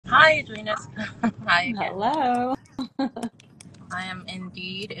Hi, Adrénus. Hi again. Hello. I am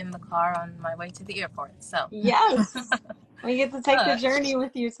indeed in the car on my way to the airport. So Yes, we get to take the journey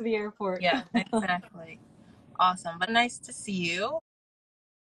with you to the airport. yeah, exactly. Awesome, but nice to see you.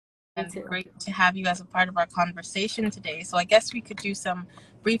 Me And too. great to have you as a part of our conversation today. So I guess we could do some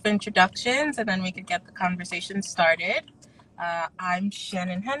brief introductions and then we could get the conversation started. I'm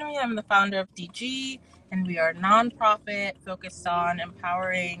Shannen Henry. I'm the founder of DG, and we are a nonprofit focused on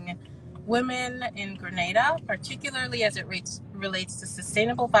empowering women in Grenada, particularly as it relates to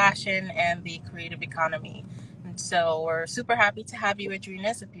sustainable fashion and the creative economy. And so we're super happy to have you,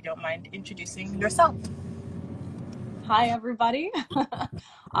 Adrénus, if you don't mind introducing yourself. Hi, everybody.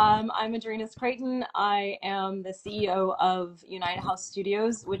 I'm Adrénus Craton. I am the CEO of United House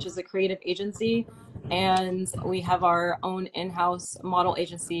Studios, which is a creative agency, and we have our own in-house model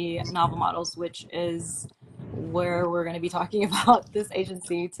agency, Novel Models, which is where we're going to be talking about this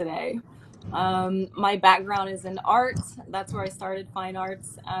agency today. My background is in art. That's where I started fine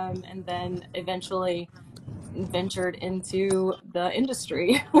arts, and then eventually ventured into the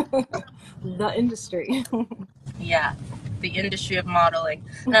industry. The industry. Yeah, the industry of modeling.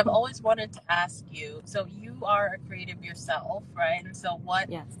 And I've always wanted to ask you, so you are a creative yourself, right? And so what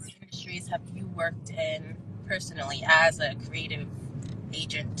Yes. industries have you worked in personally as a creative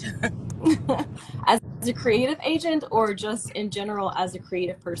agent? As a creative agent or just in general as a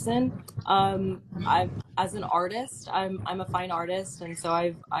creative person? As an artist, I'm a fine artist, and so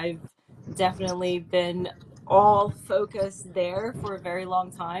I've definitely been all focused there for a very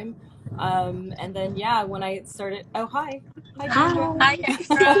long time. And then yeah, when I started, oh hi Kendra. Hi,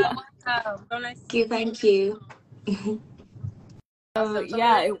 Kendra. Welcome. So nice to Thank you. So Awesome.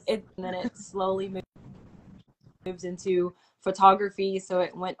 yeah, and then it slowly moved into photography, so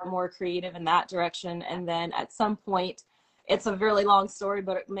it went more creative in that direction. And then at some point, it's a really long story,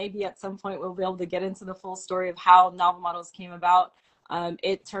 but maybe at some point we'll be able to get into the full story of how Novel Models came about.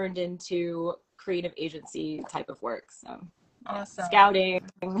 It turned into creative agency type of work. So awesome. Scouting,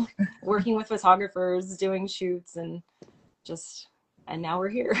 working with photographers, doing shoots, and now we're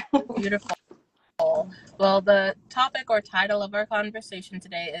here. Beautiful. Well, the topic or title of our conversation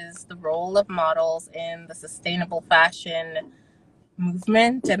today is the role of models in the sustainable fashion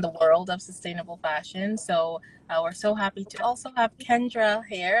movement and the world of sustainable fashion. So we're so happy to also have Kendra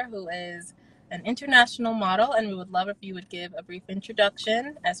here, who is an international model, and we would love if you would give a brief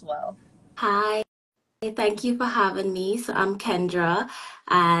introduction as well. Hi, thank you for having me. So I'm Kendra,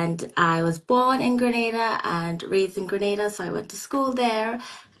 and I was born in Grenada and raised in Grenada. So I went to school there,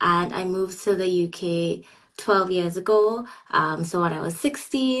 and I moved to the UK 12 years ago. So when I was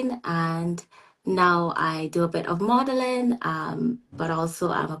 16, and now I do a bit of modeling, but also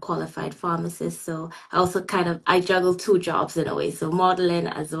I'm a qualified pharmacist. So I juggle two jobs in a way. So modeling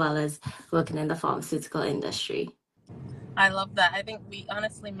as well as working in the pharmaceutical industry. I love that. I think we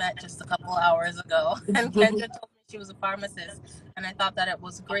honestly met just a couple hours ago, and Kendra told me she was a pharmacist, and I thought that it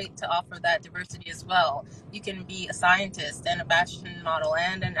was great to offer that diversity as well. You can be a scientist and a fashion model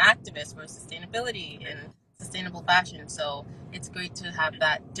and an activist for sustainability and sustainable fashion. So it's great to have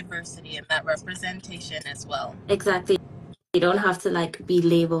that diversity and that representation as well. Exactly. You don't have to be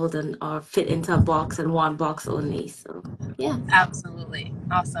labeled or fit into a box and one box only. So yeah. Absolutely.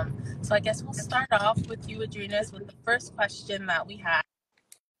 Awesome. So I guess we'll start off with you, Adrénus, with the first question that we had.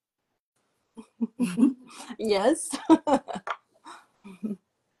 Yes.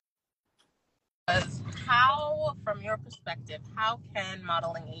 How, from your perspective, how can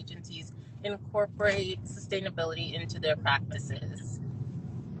modeling agencies incorporate sustainability into their practices?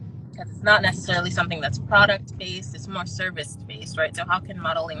 Because it's not necessarily something that's product based, it's more service based, right? So how can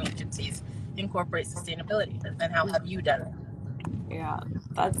modeling agencies incorporate sustainability, and how have you done it? Yeah,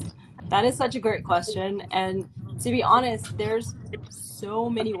 that is such a great question. And to be honest, there's so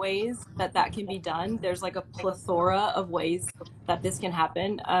many ways that can be done. There's like a plethora of ways that this can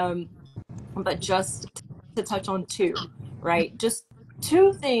happen. But just to touch on two, right? Just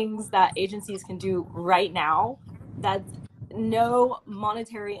two things that agencies can do right now that's no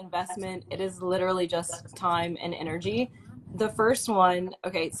monetary investment. It is literally just time and energy. The first one,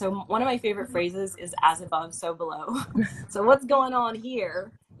 okay, so one of my favorite phrases is as above, so below. So what's going on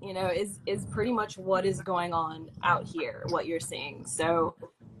here, is pretty much what is going on out here, what you're seeing. So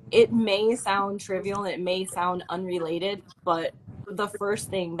it may sound trivial and it may sound unrelated, but the first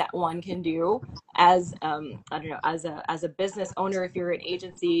thing that one can do as I don't know, as a business owner, if you're an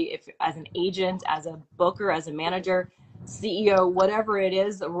agency, if as an agent, as a booker, as a manager, CEO, whatever it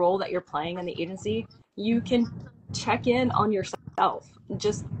is, the role that you're playing in the agency, you can check in on yourself.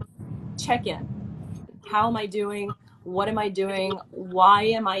 Just check in. How am I doing? what am I doing? Why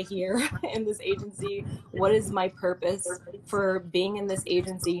am I here in this agency? What is my purpose for being in this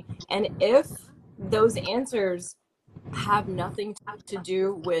agency? And if those answers have nothing to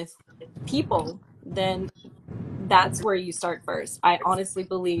do with people, then that's where you start first. I honestly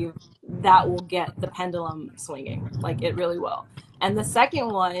believe that will get the pendulum swinging. Like, it really will. And the second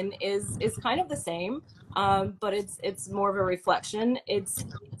one is kind of the same, but it's more of a reflection. It's,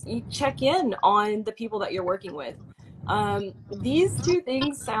 you check in on the people that you're working with. These two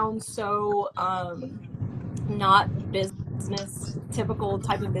things sound so not business typical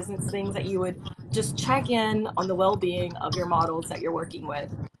type of business things that you would just check in on the well-being of your models that you're working with.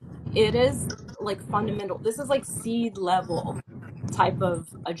 It is like fundamental. This is like seed level type of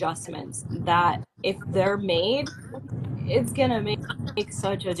adjustments that if they're made, it's gonna make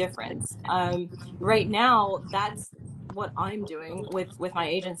such a difference. Right now, that's what I'm doing with my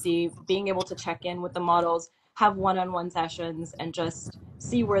agency, being able to check in with the models, have one-on-one sessions, and just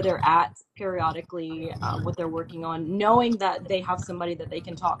see where they're at periodically, what they're working on, knowing that they have somebody that they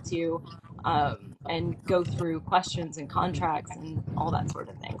can talk to, and go through questions and contracts and all that sort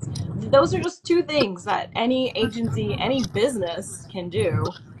of things. Those are just two things that any agency, any business can do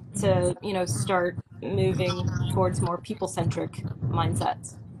to, you know, start moving towards more people-centric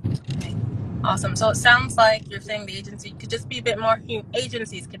mindsets. Awesome. So it sounds like you're saying the agency could just be a bit more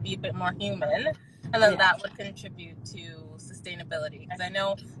agencies could be a bit more human, and then that would contribute to sustainability. Because I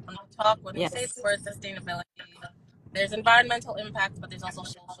know when we say the word sustainability, there's environmental impact, but there's also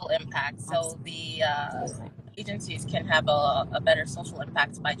social impact. So the agencies can have a better social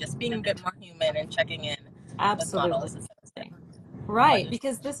impact by just being a bit more human and checking in with models. Right,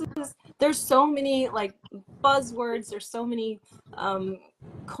 because there's so many like buzzwords, there's so many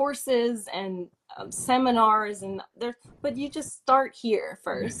courses and seminars, and but you just start here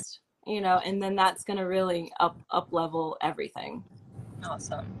first, you know, and then that's going to really up level everything.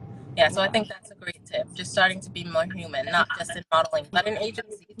 Awesome. Yeah, so I think that's a great tip. Just starting to be more human, not just in modeling, but in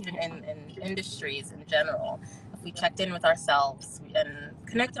agencies, in industries in general. If we checked in with ourselves and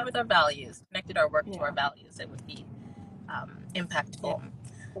connected with our values, connected our work to our values, it would be impactful.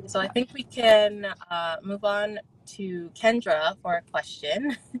 So I think we can move on to Kendra for a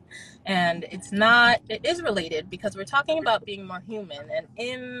question. And it is related because we're talking about being more human. And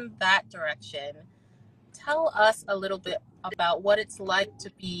in that direction, tell us a little bit about what it's like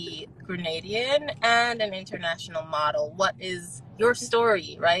to be Grenadian and an international model. What is your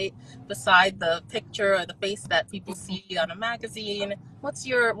story, right? Beside the picture or the face that people see on a magazine, what's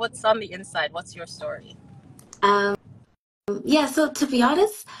on the inside? What's your story? Yeah, so to be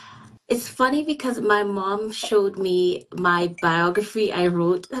honest, it's funny because my mom showed me my biography I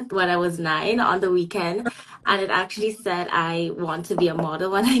wrote when I was 9 on the weekend, and it actually said I want to be a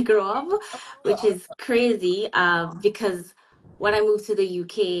model when I grow up, which is crazy because when I moved to the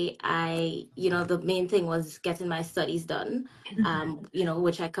UK, the main thing was getting my studies done,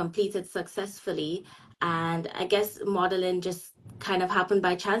 which I completed successfully. And I guess modeling just kind of happened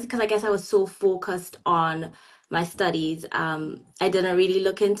by chance because I guess I was so focused on my studies. I didn't really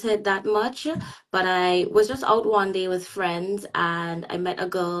look into it that much, but I was just out one day with friends and I met a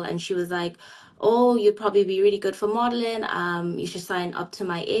girl and she was like, "Oh, you'd probably be really good for modeling. You should sign up to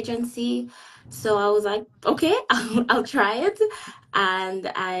my agency." So I was like, "Okay, I'll try it."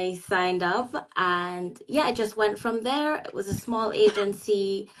 And I signed up and yeah, I just went from there. It was a small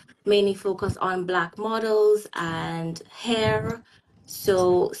agency, mainly focused on Black models and hair.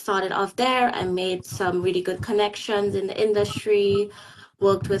 So started off there. I made some really good connections in the industry,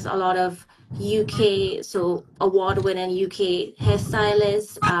 worked with a lot of UK, so award-winning UK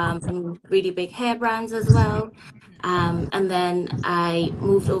hairstylists, and really big hair brands as well. And then I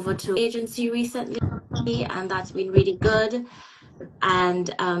moved over to agency recently, and that's been really good.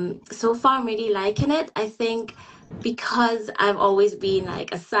 And so far, I'm really liking it. I think because I've always been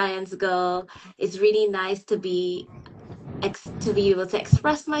like a science girl, it's really nice to be able to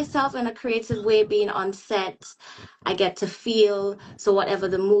express myself in a creative way. Being on set, I get to feel, so whatever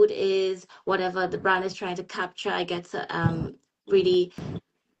the mood is, whatever the brand is trying to capture, I get to really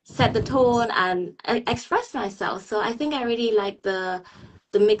set the tone and express myself. So I think I really like the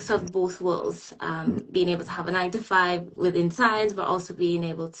mix of both worlds, being able to have a 9 to 5 within science, but also being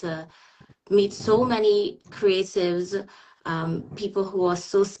able to meet so many creatives, people who are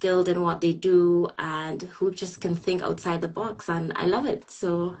so skilled in what they do and who just can think outside the box. And I love it.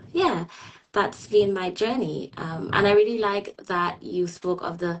 So, yeah, that's been my journey. And I really like that you spoke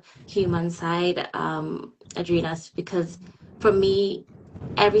of the human side, Adrénus, because for me,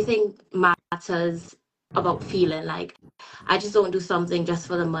 everything matters about feeling. Like, I just don't do something just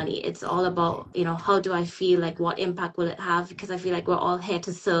for the money. It's all about, how do I feel? Like, what impact will it have? Because I feel like we're all here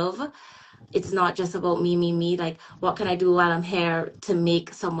to serve. It's not just about me, me, me. Like, what can I do while I'm here to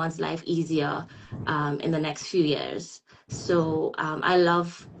make someone's life easier in the next few years? So I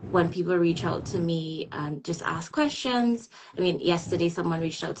love when people reach out to me and just ask questions. I mean, yesterday someone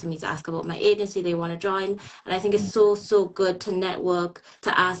reached out to me to ask about my agency. They want to join. And I think it's so, so good to network,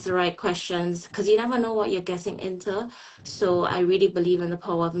 to ask the right questions, because you never know what you're getting into. So I really believe in the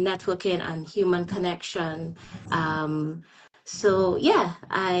power of networking and human connection. So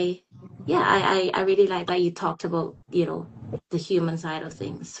I really like that you talked about, the human side of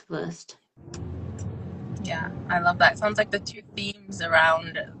things first. Yeah, I love that. Sounds like the two themes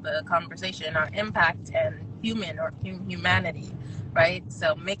around the conversation are impact and human or humanity, right?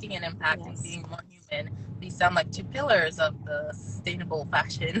 So making an impact and Yes. being more human. These sound like two pillars of the sustainable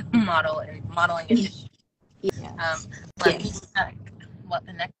fashion model and modeling industry. Yes. Let me check what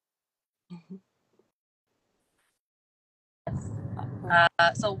the next.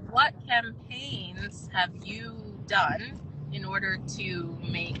 So what campaigns have you done in order to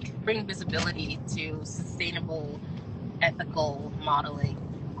bring visibility to sustainable, ethical modeling?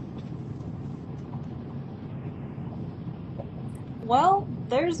 Well,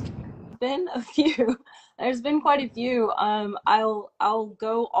 there's been a few. There's been quite a few. I'll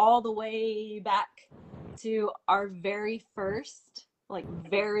go all the way back to our very first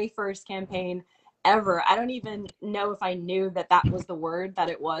campaign ever. I don't even know if I knew that that was the word that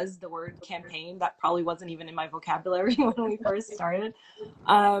it was, the word campaign. That probably wasn't even in my vocabulary when we first started.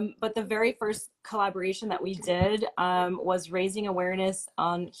 But the very first collaboration that we did was raising awareness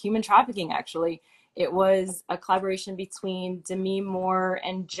on human trafficking, actually. It was a collaboration between Demi Moore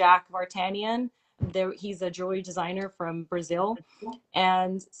and Jack Vartanian. He's a jewelry designer from Brazil.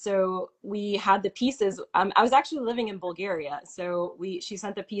 And so we had the pieces. I was actually living in Bulgaria. So she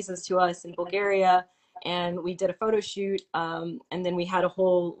sent the pieces to us in Bulgaria, and we did a photo shoot. And then we had a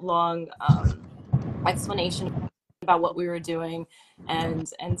whole long explanation about what we were doing. And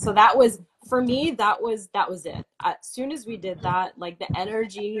so that was, for me, that was it. As soon as we did that, like the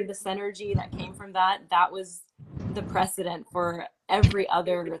synergy that came from that was the precedent for every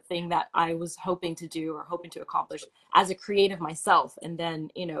other thing that I was hoping to do or hoping to accomplish as a creative myself. And then,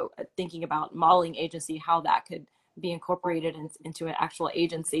 thinking about modeling agency, how that could be incorporated into an actual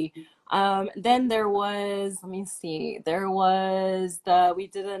agency. Then there was, we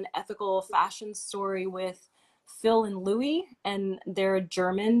did an ethical fashion story with Phil and Louis, and they're a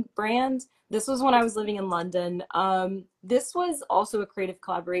German brand. This was when I was living in London. This was also a creative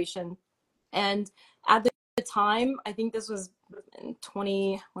collaboration. And at the time, I think this was in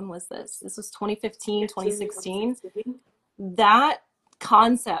when was this? This was 2015, 2016. That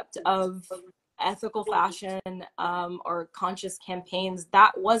concept of ethical fashion or conscious campaigns,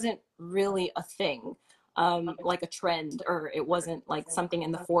 that wasn't really a thing, like a trend, or it wasn't like something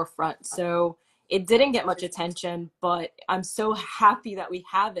in the forefront. So it didn't get much attention, but I'm so happy that we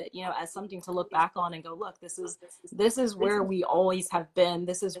have it, as something to look back on and go, look, this is where we always have been.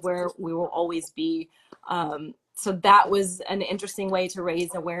 This is where we will always be. So that was an interesting way to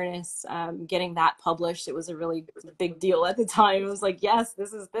raise awareness. Getting that published, it was a really big deal at the time. It was like, yes,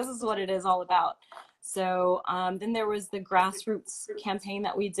 this is what it is all about. So then there was the grassroots campaign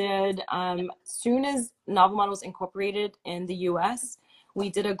that we did. Soon as Novel Models incorporated in the US, we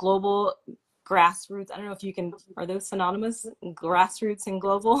did a global grassroots, I don't know if you can, are those synonymous? Grassroots and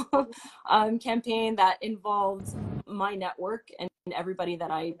global campaign that involved my network and everybody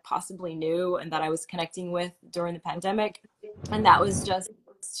that I possibly knew and that I was connecting with during the pandemic. And that was just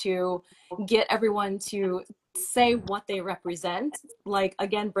to get everyone to say what they represent. Like,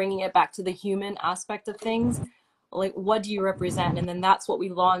 again, bringing it back to the human aspect of things. Like, what do you represent? And then that's what we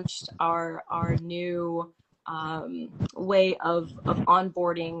launched our new way of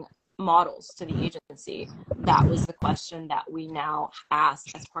onboarding models to the agency. That was the question that we now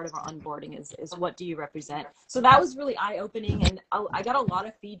ask as part of our onboarding is what do you represent? So that was really eye-opening, and I got a lot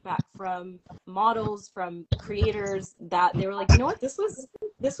of feedback from models, from creators, that they were like, you know what, this was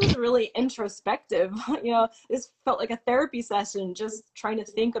really introspective. This felt like a therapy session, just trying to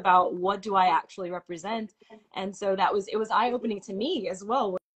think about what do I actually represent. And so it was eye-opening to me as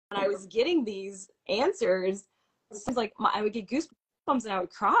well when I was getting these answers. It was like I would get goosebumps and I would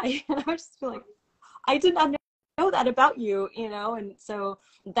cry, and I would just feel like, I did not know that about you, and so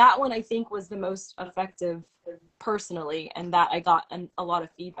that one I think was the most effective personally, and that I got a lot of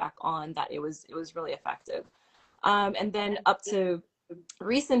feedback on, that it was really effective. And then up to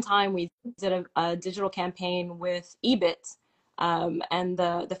recent time, we did a digital campaign with eBit. And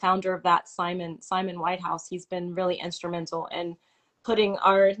the founder of that, Simon Whitehouse, he's been really instrumental in putting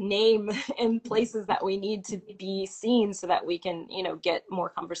our name in places that we need to be seen so that we can, you know, get more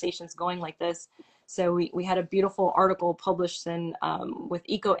conversations going like this. So we had a beautiful article published in with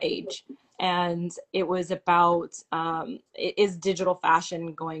Eco Age, and it was about is digital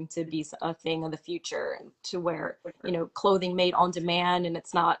fashion going to be a thing of the future, to where, you know, clothing made on demand and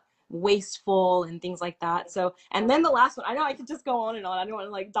it's not wasteful and things like that. So, and then the last one, I know I could just go on and on, I don't want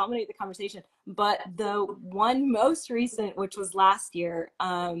to like dominate the conversation, but the one most recent, which was last year,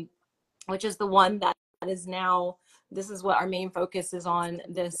 which is the one that is now, this is what our main focus is on,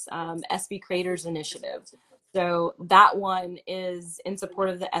 this ÄSPi Creators Initiative. So that one is in support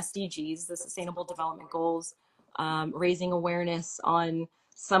of the SDGs, the Sustainable Development Goals, raising awareness on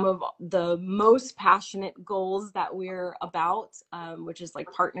some of the most passionate goals that we're about, which is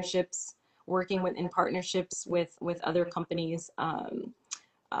like partnerships, working in partnerships with other companies.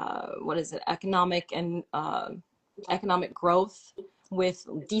 What is it? Economic growth, with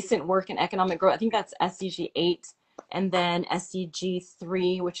decent work and economic growth. I think that's SDG 8, and then SDG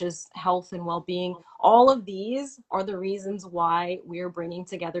 3, which is health and well-being. All of these are the reasons why we're bringing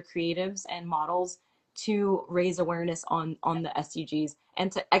together creatives and models to raise awareness on the SDGs and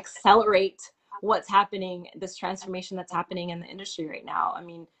to accelerate what's happening, this transformation that's happening in the industry right now. I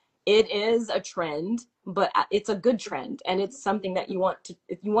mean, it is a trend, but it's a good trend, and it's something that you want to,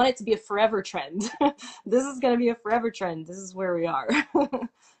 if you want it to be a forever trend, this is going to be a forever trend. This is where we are.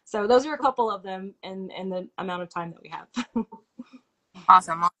 So those are a couple of them in the amount of time that we have.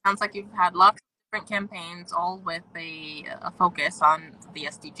 Awesome. Well, it sounds like you've had lots of different campaigns, all with a focus on the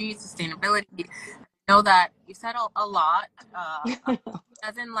SDGs, sustainability. I know that you said a lot,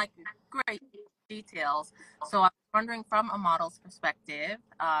 as in like great details. So I was wondering, from a model's perspective,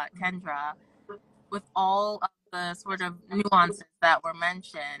 Kendra, with all of the sort of nuances that were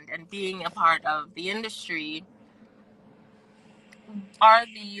mentioned and being a part of the industry, are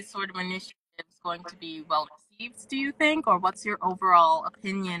these sort of initiatives going to be well received, do you think? Or what's your overall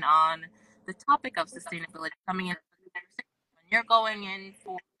opinion on the topic of sustainability coming into the conversation when you're going in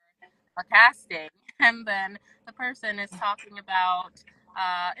for a casting and then the person is talking about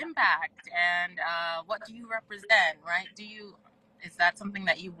impact and what do you represent, right? Is that something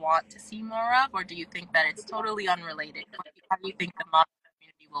that you want to see more of, or do you think that it's totally unrelated? How do you think the model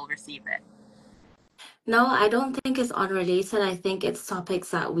community will receive it? No, I don't think it's unrelated. I think it's topics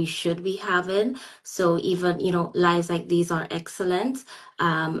that we should be having. So even, lives like these are excellent.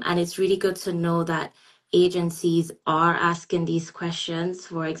 And it's really good to know that agencies are asking these questions.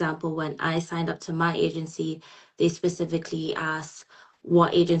 For example, when I signed up to my agency, they specifically asked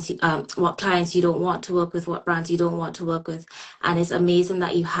what clients you don't want to work with, what brands you don't want to work with. And it's amazing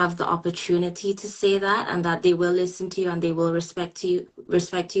that you have the opportunity to say that, and that they will listen to you and they will respect you.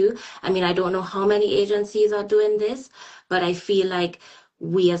 I mean, I don't know how many agencies are doing this, but I feel like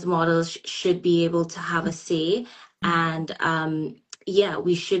we as models should be able to have a say. And yeah,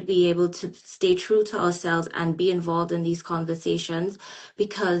 we should be able to stay true to ourselves and be involved in these conversations,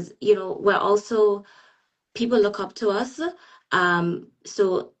 because, we're also, people look up to us.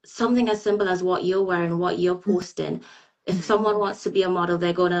 So something as simple as what you're wearing, what you're posting, if someone wants to be a model,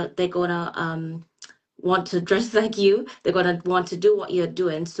 they're gonna want to dress like you. They're gonna want to do what you're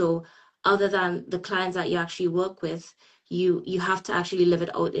doing. So other than the clients that you actually work with, you have to actually live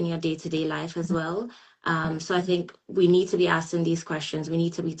it out in your day-to-day life as well. So I think we need to be asking these questions. We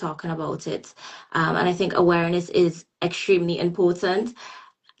need to be talking about it. And I think awareness is extremely important.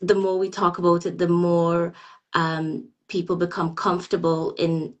 The more we talk about it, the more people become comfortable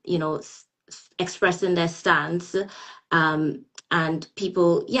in, expressing their stance. And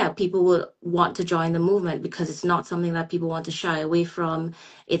people will want to join the movement, because it's not something that people want to shy away from.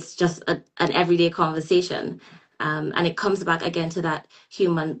 It's just an everyday conversation. And it comes back again to that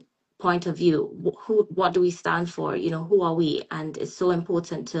human point of view. What do we stand for? Who are we? And it's so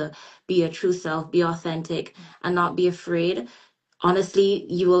important to be your true self, be authentic, and not be afraid. Honestly,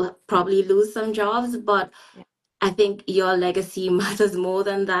 you will probably lose some jobs, but I think your legacy matters more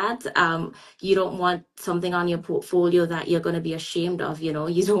than that. You don't want something on your portfolio that you're going to be ashamed of. You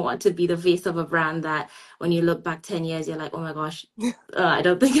don't want to be the face of a brand that when you look back 10 years, you're like, oh my gosh, I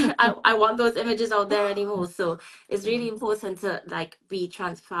don't think I want those images out there anymore. So it's really important to be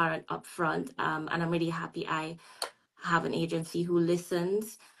transparent upfront. And I'm really happy I have an agency who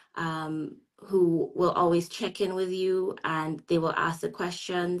listens, who will always check in with you, and they will ask the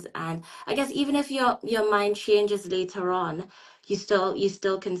questions. And I guess even if your mind changes later on, you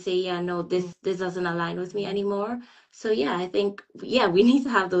still can say, yeah, no, this doesn't align with me anymore. So yeah, I think we need to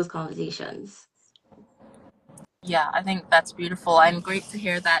have those conversations. Yeah, I think that's beautiful and great to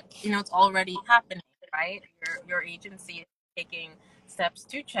hear that, it's already happening, right? Your agency is taking steps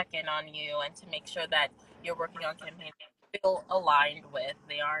to check in on you and to make sure that you're working on campaigns you feel aligned with.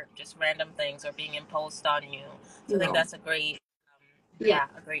 They aren't just random things or being imposed on you. So I think No. that's a great, Yeah.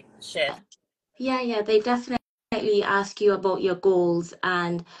 a great shift. Yeah, they definitely ask you about your goals.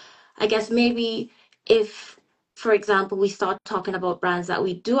 And I guess maybe if, for example, we start talking about brands that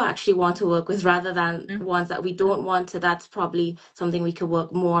we do actually want to work with rather than ones that we don't want to, that's probably something we could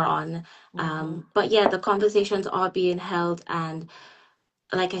work more on. But yeah, the conversations are being held. And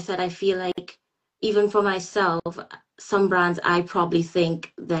like I said, I feel like even for myself, some brands I probably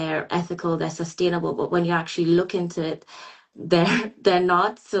think they're ethical, they're sustainable, but when you actually look into it, they're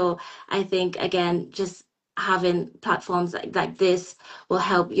not. So I think again, just having platforms like this will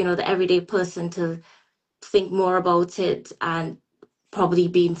help, the everyday person to think more about it and probably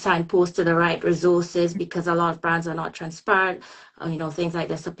being signposted to the right resources, because a lot of brands are not transparent. Things like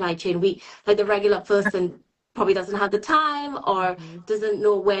the supply chain. We, like the regular person, probably doesn't have the time or doesn't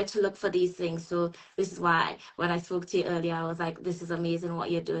know where to look for these things. So this is why when I spoke to you earlier, I was like, this is amazing what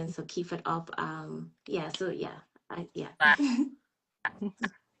you're doing. So keep it up. Yeah. So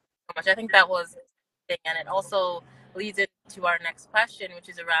much. I think that was, and it also leads into our next question, which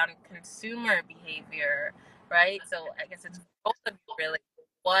is around consumer behavior, right? So I guess it's both of you really.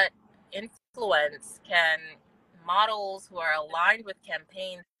 What influence can models who are aligned with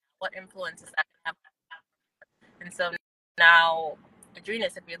campaigns, what influence is that going to have? And so now,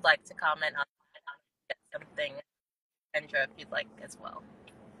 Adrénus, if you'd like to comment on something, Kendra, if you'd like as well.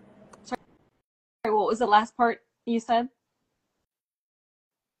 Sorry, what was the last part you said?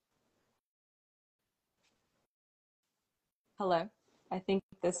 Hello? I think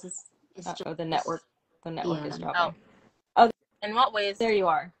this is the network. The network is dropping. Oh, in what ways? There you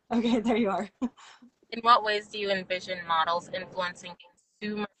are. Okay, there you are. In what ways do you envision models influencing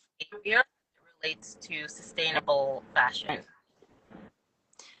consumer behavior as it relates to sustainable fashion?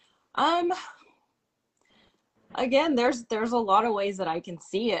 Again, there's a lot of ways that I can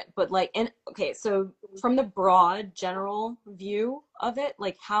see it, but so from the broad general view of it,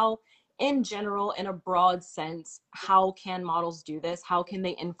 like how in general, in a broad sense, how can models do this? How can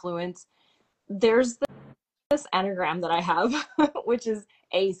they influence? There's this anagram that I have, which is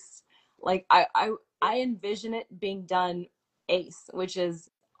ACE. Like I envision it being done ACE, which is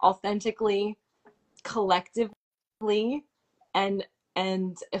authentically, collectively, and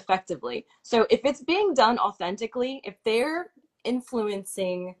effectively. So if it's being done authentically, if they're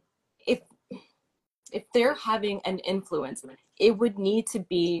influencing, if they're having an influence, it would need to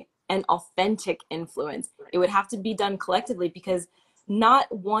be an authentic influence. It would have to be done collectively, because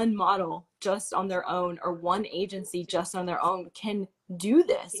not one model just on their own or one agency just on their own can do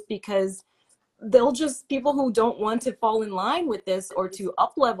this, because they'll just, people who don't want to fall in line with this or to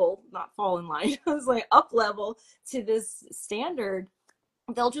up level, not fall in line, it's like up level to this standard,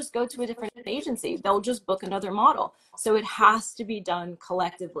 they'll just go to a different agency. They'll just book another model. So it has to be done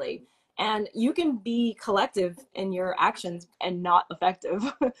collectively. And you can be collective in your actions and not effective.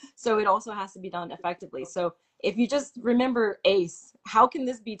 So it also has to be done effectively. So if you just remember ACE, how can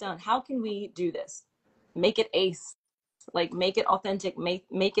this be done? How can we do this? Make it ACE, like make it authentic, make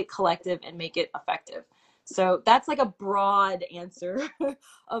it collective, and make it effective. So that's like a broad answer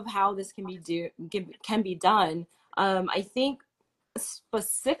of how this can be done. I think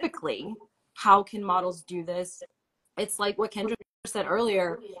specifically, how can models do this? It's like what Kendra said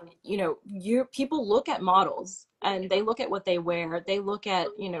earlier. People look at models and they look at what they wear, they look at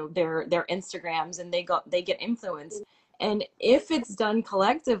their Instagrams, and they get influenced. And if it's done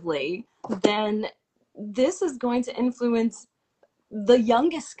collectively, then this is going to influence the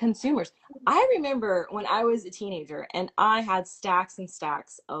youngest consumers. I remember when I was a teenager and I had stacks and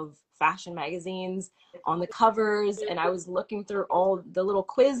stacks of fashion magazines on the covers, and I was looking through all the little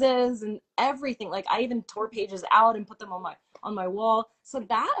quizzes and everything. Like I even tore pages out and put them on my wall. So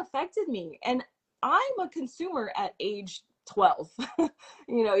that affected me. And I'm a consumer at age 12.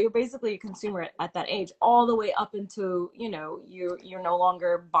 You're basically a consumer at that age, all the way up into, you're no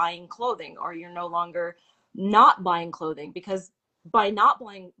longer buying clothing, or you're no longer not buying clothing, because by not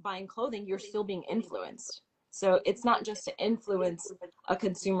buying clothing, you're still being influenced. So it's not just to influence a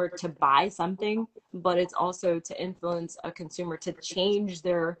consumer to buy something, but it's also to influence a consumer to change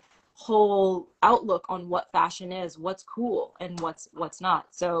their whole outlook on what fashion is, what's cool, and what's not.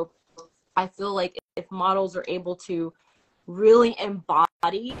 So I feel like if models are able to really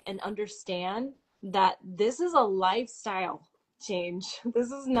embody and understand that this is a lifestyle change,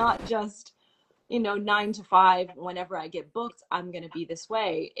 this is not just 9 to 5, whenever I get booked, I'm going to be this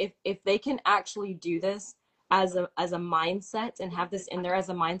way. If they can actually do this as a mindset and have this in there as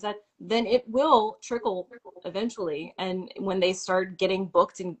a mindset, then it will trickle eventually. And when they start getting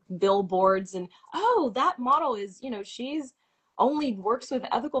booked in billboards and, oh, that model is, you know, she's only works with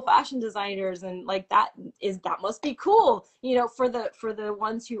ethical fashion designers, and like that must be cool, you know, for the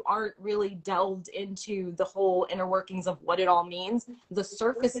ones who aren't really delved into the whole inner workings of what it all means. The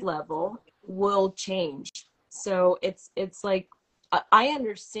surface level will change. So it's like, I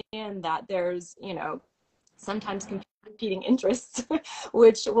understand that there's, you know, sometimes competing interests,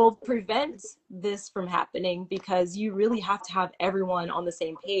 which will prevent this from happening, because you really have to have everyone on the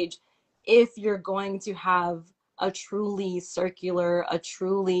same page if you're going to have a truly circular, a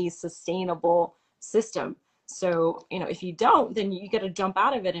truly sustainable system. So, you know, if you don't, then you got to jump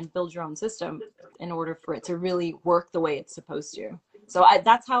out of it and build your own system in order for it to really work the way it's supposed to. So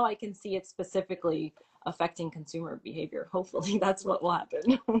that's how I can see it specifically affecting consumer behavior. Hopefully that's what will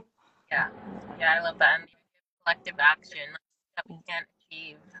happen. Yeah, I love that. And collective action, that we can't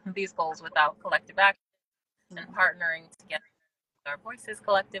achieve these goals without collective action and partnering together our voices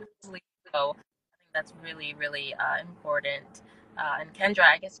collectively. So I think that's really, really important. And Kendra,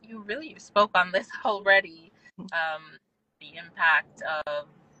 I guess you really spoke on this already, the impact of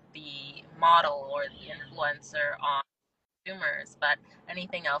the model or the influencer on consumers. But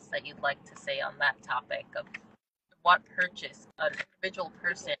anything else that you'd like to say on that topic of what purchase an individual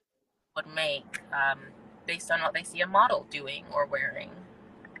person would make based on what they see a model doing or wearing?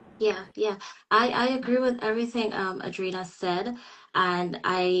 Yeah. I agree with everything Adrena said. And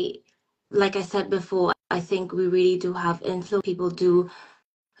like I said before, I think we really do have influence. People do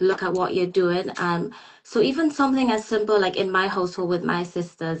look at what you're doing. So even something as simple like in my household with my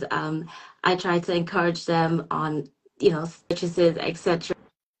sisters, I try to encourage them on, you know, purchases, etc.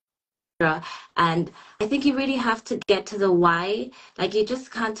 And I think you really have to get to the why. Like you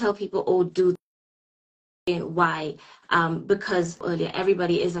just can't tell people, oh, do why, because earlier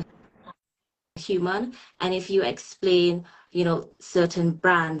everybody is a human, and if you explain, you know, certain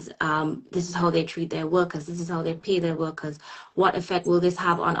brands, this is how they treat their workers, this is how they pay their workers, what effect will this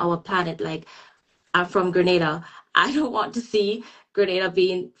have on our planet? Like, I'm from Grenada. I don't want to see Grenada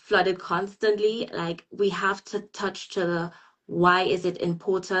being flooded constantly. Like, we have to touch to the why is it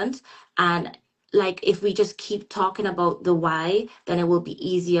important. And like, if we just keep talking about the why, then it will be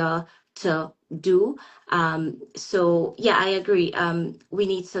easier to do. So yeah, I agree. We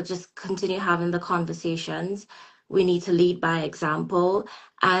need to just continue having the conversations. We need to lead by example.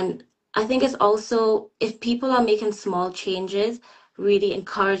 And I think it's also, if people are making small changes, really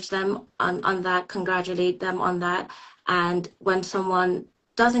encourage them on that, congratulate them on that. And when someone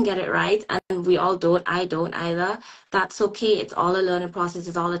doesn't get it right, and we all don't, I don't either, that's okay. It's all a learning process,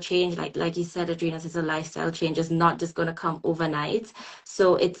 it's all a change. Like you said, Adrenas, it's a lifestyle change. It's not just going to come overnight.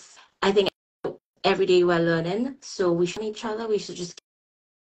 So it's, I think every day we're learning. So we should each other. We should just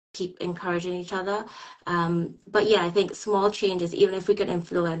keep encouraging each other. But yeah, I think small changes, even if we can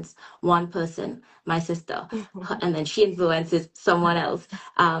influence one person, my sister, and then she influences someone else,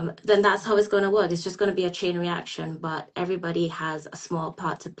 then that's how it's going to work. It's just going to be a chain reaction, but everybody has a small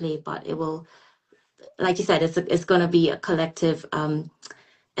part to play. But it will, like you said, it's going to be a collective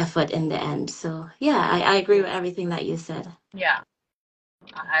effort in the end. So yeah, I agree with everything that you said. Yeah,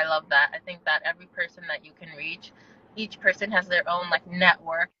 I love that. I think that every person that you can reach, each person has their own like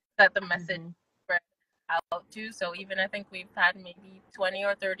network that the message spread out to. So even I think we've had maybe 20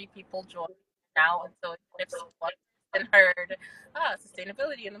 or 30 people join now. And so if one person heard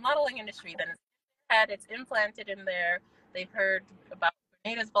sustainability in the modeling industry, then it's implanted in there. They've heard about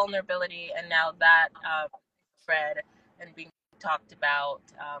Grenade's vulnerability, and now that spread and being talked about.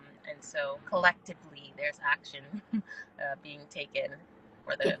 And so collectively, there's action being taken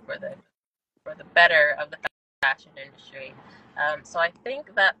for the better of the fashion industry. So I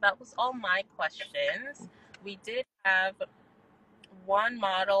think that was all my questions. We did have one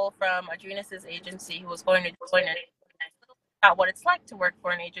model from Adrénus's agency who was going to join it about what it's like to work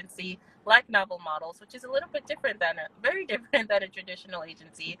for an agency like Novel Models, which is a little bit very different than a traditional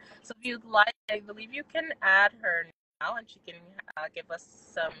agency. So if you'd like, I believe you can add her now, and she can give us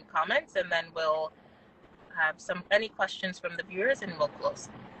some comments, and then we'll have any questions from the viewers, and we'll close.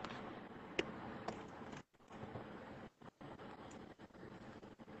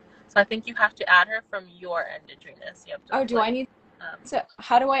 So I think you have to add her from your end, Adrénus. You have to do I need to,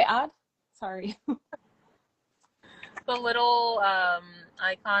 how do I add? Sorry. The little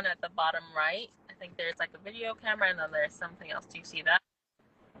icon at the bottom right. I think there's like a video camera, and then there's something else. Do you see that?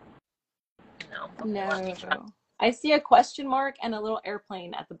 No. I see a question mark and a little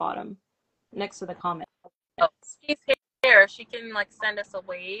airplane at the bottom next to the comment. Oh, she's here. She can like send us a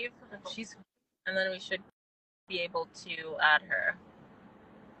wave. And then we should be able to add her?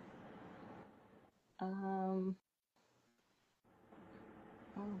 Oh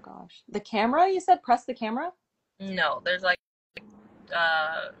gosh, the camera, you said press the camera? No, there's like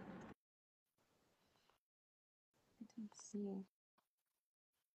Let's see.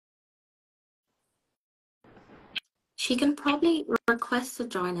 She can probably request to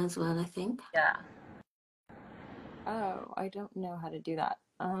join as well, I think. yeah. Oh, I don't know how to do that.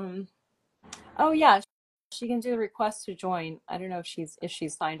 Oh yeah, she can do the request to join. I don't know if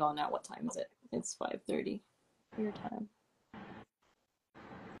she's signed on now. What time is it? It's 5:30 your time.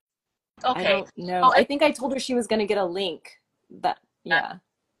 Okay. I don't know. I think I told her she was gonna get a link. Yeah.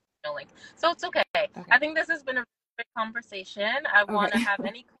 No link. So it's okay. I think this has been a great conversation. I want to have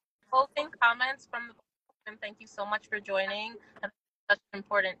any closing comments from the and thank you so much for joining. That's such an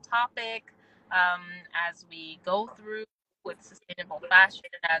important topic as we go through with sustainable fashion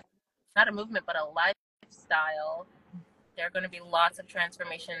as not a movement but a lifestyle. There are going to be lots of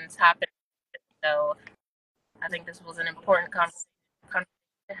transformations happening. So I think this was an important conversation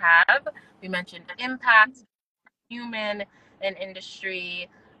to have. We mentioned impact, human and industry,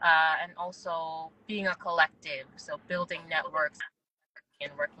 and also being a collective. So building networks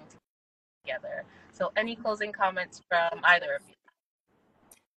and working together. So any closing comments from either of you?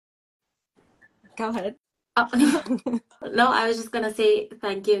 Go ahead. No, I was just gonna say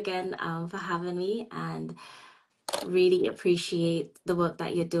thank you again for having me, and really appreciate the work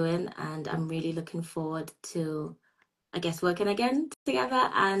that you're doing, and I'm really looking forward to, I guess, working again together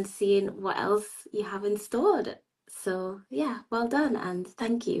and seeing what else you have in store. So yeah, well done and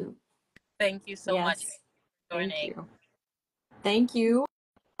thank you. Thank you so much for joining. Thank you. Thank you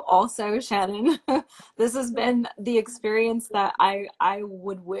also, Shannen. This has been the experience that I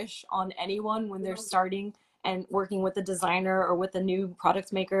would wish on anyone when they're starting and working with a designer or with a new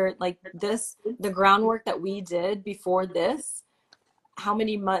product maker like this. The groundwork that we did before this, how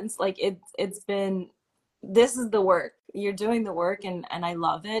many months, like it's been, this is the work. You're doing the work, and I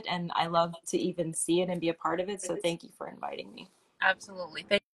love it, and I love to even see it and be a part of it. So thank you for inviting me. Absolutely.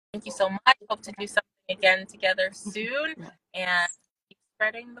 Thank you so much. Hope to do something again together soon and keep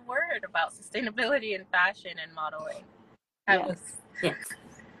spreading the word about sustainability in fashion and modeling. Yes.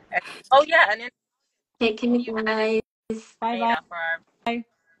 Oh yeah, and take care, guys. Bye.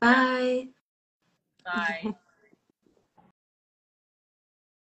 Bye. Bye.